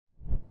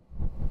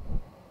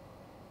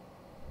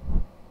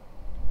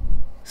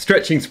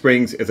Stretching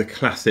springs is a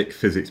classic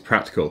physics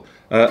practical.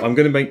 I'm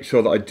going to make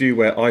sure that I do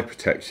wear eye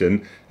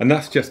protection, and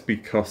that's just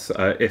because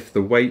if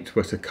the weight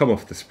were to come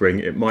off the spring,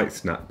 it might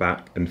snap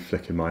back and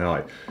flick in my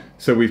eye.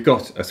 So we've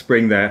got a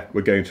spring there,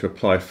 we're going to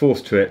apply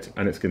force to it,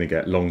 and it's going to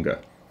get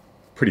longer.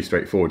 Pretty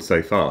straightforward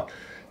so far.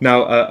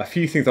 Now, a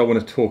few things I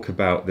want to talk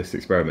about this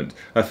experiment.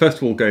 First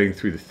of all, going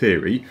through the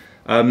theory.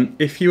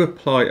 If you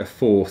apply a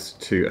force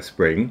to a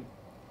spring,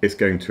 it's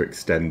going to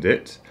extend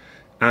it.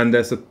 And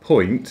there's a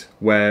point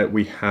where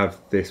we have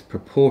this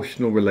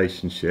proportional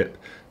relationship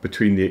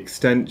between the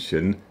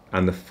extension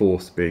and the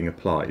force being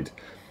applied.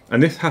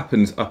 And this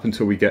happens up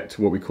until we get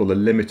to what we call the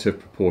limit of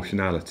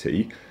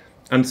proportionality.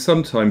 And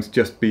sometimes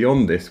just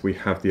beyond this, we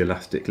have the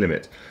elastic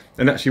limit.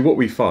 And actually what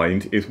we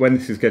find is when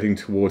this is getting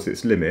towards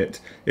its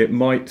limit, it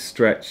might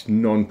stretch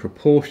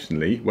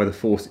non-proportionally, where the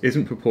force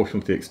isn't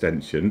proportional to the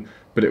extension,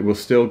 but it will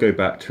still go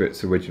back to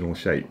its original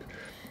shape.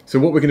 So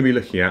what we're going to be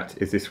looking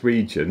at is this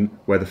region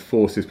where the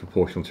force is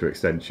proportional to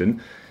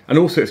extension. And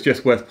also it's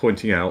just worth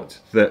pointing out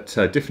that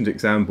different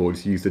exam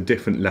boards use a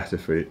different letter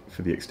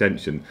for the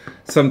extension.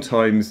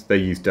 Sometimes they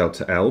use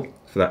delta L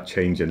for that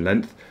change in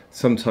length.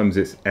 Sometimes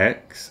it's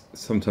X,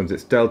 sometimes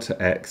it's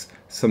delta X,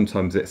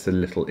 sometimes it's a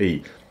little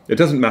e. It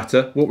doesn't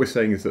matter. What we're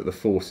saying is that the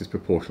force is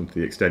proportional to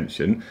the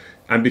extension.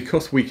 And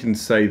because we can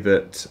say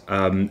that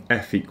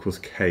F equals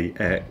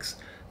Kx,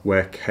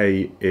 where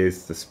K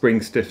is the spring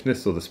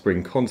stiffness or the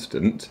spring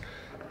constant,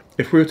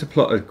 if we were to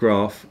plot a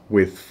graph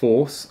with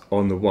force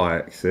on the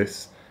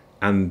y-axis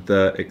and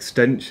the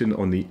extension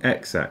on the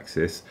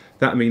x-axis,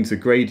 that means the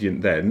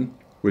gradient then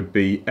would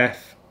be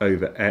F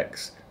over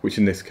x, which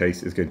in this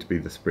case is going to be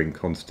the spring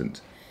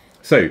constant.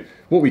 So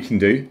what we can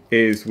do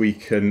is we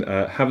can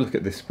have a look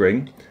at this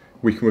spring,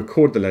 we can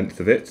record the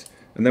length of it,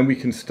 and then we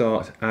can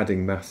start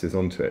adding masses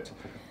onto it.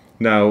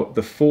 Now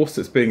the force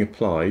that's being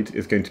applied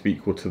is going to be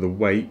equal to the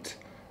weight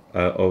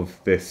of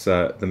this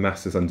the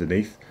masses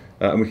underneath,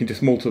 and we can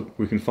just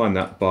find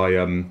that by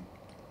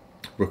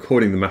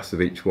recording the mass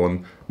of each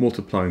one,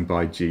 multiplying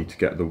by g to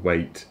get the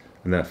weight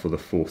and therefore the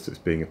force that's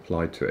being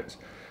applied to it.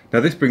 Now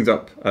this brings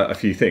up a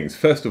few things.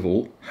 First of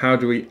all, how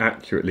do we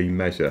accurately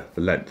measure the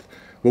length?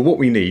 Well, what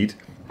we need,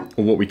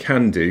 or what we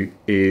can do,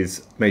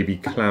 is maybe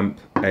clamp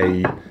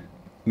a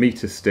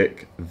meter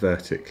stick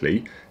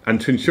vertically, and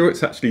to ensure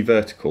it's actually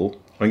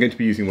vertical, I'm going to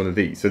be using one of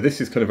these. So this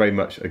is kind of very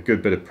much a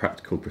good bit of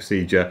practical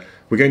procedure.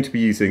 We're going to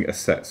be using a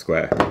set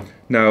square.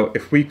 Now,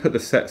 if we put the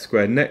set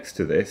square next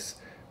to this,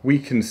 we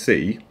can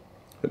see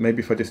that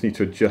maybe if I just need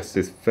to adjust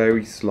this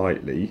very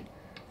slightly,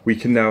 we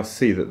can now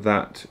see that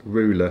that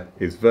ruler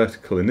is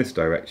vertical in this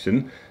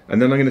direction.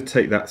 And then I'm going to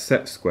take that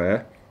set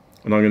square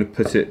and I'm going to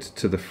put it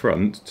to the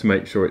front to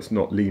make sure it's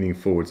not leaning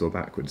forwards or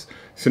backwards.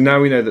 So now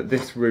we know that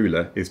this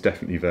ruler is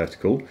definitely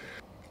vertical.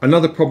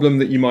 Another problem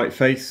that you might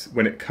face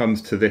when it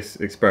comes to this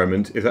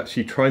experiment is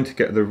actually trying to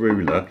get the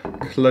ruler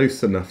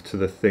close enough to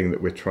the thing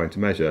that we're trying to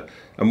measure.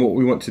 And what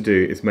we want to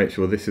do is make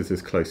sure this is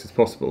as close as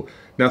possible.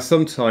 Now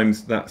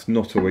sometimes that's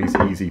not always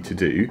easy to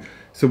do.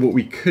 So what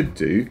we could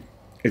do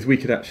is we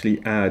could actually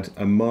add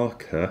a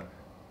marker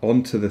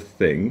onto the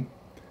thing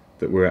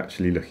that we're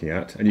actually looking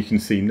at. And you can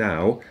see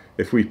now,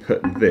 if we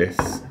put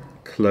this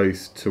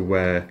close to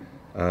where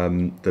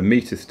the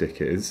meter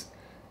stick is,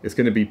 it's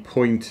going to be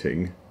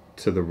pointing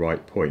to the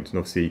right point. And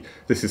obviously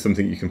this is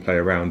something you can play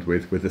around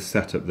with the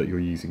setup that you're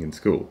using in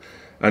school.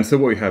 And so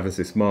what we have is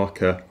this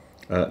marker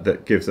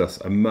that gives us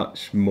a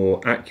much more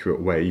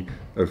accurate way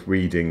of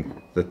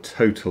reading the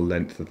total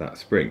length of that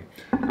spring.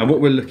 And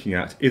what we're looking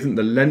at isn't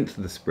the length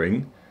of the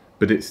spring,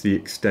 but it's the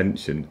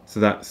extension.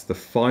 So that's the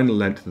final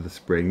length of the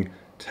spring,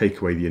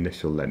 take away the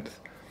initial length.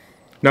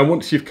 Now,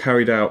 once you've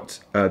carried out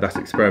that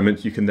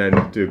experiment, you can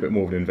then do a bit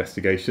more of an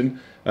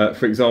investigation.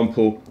 For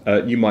example,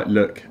 you might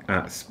look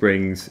at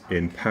springs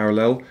in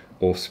parallel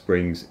or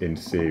springs in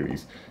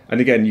series.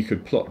 And again, you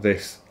could plot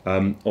this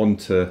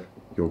onto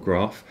your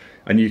graph,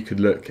 and you could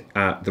look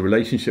at the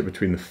relationship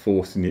between the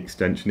force and the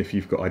extension if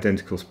you've got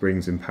identical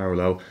springs in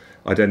parallel,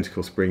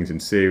 identical springs in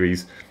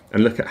series,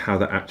 and look at how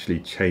that actually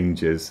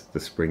changes the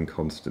spring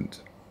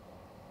constant.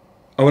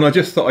 Oh, and I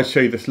just thought I'd show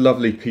you this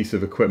lovely piece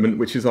of equipment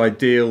which is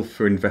ideal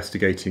for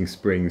investigating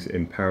springs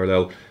in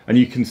parallel. And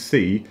you can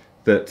see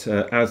that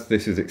as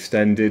this is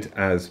extended,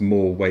 as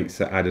more weights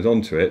are added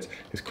onto it,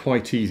 it's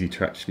quite easy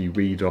to actually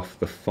read off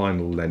the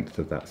final length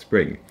of that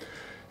spring.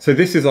 So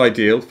this is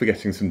ideal for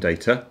getting some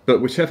data, but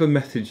whichever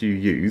method you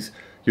use,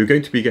 you're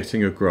going to be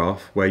getting a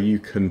graph where you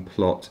can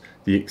plot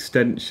the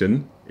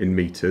extension in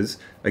meters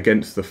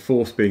against the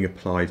force being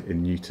applied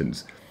in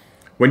newtons.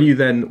 When you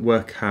then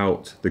work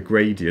out the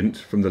gradient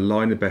from the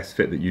line of best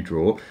fit that you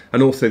draw,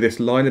 and also this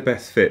line of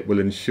best fit will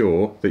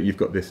ensure that you've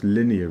got this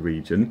linear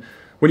region.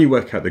 When you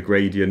work out the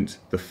gradient,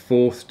 the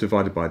force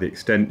divided by the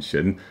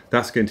extension,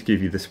 that's going to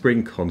give you the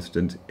spring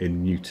constant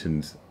in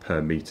newtons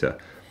per meter.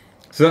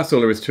 So that's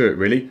all there is to it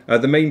really.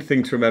 The main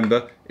thing to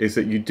remember is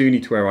that you do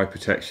need to wear eye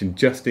protection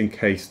just in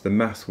case the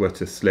mass were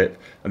to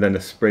slip and then the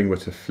spring were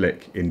to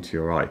flick into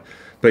your eye.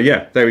 But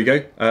yeah, there we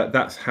go.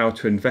 That's how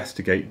to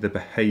investigate the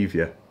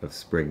behaviour of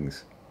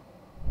springs.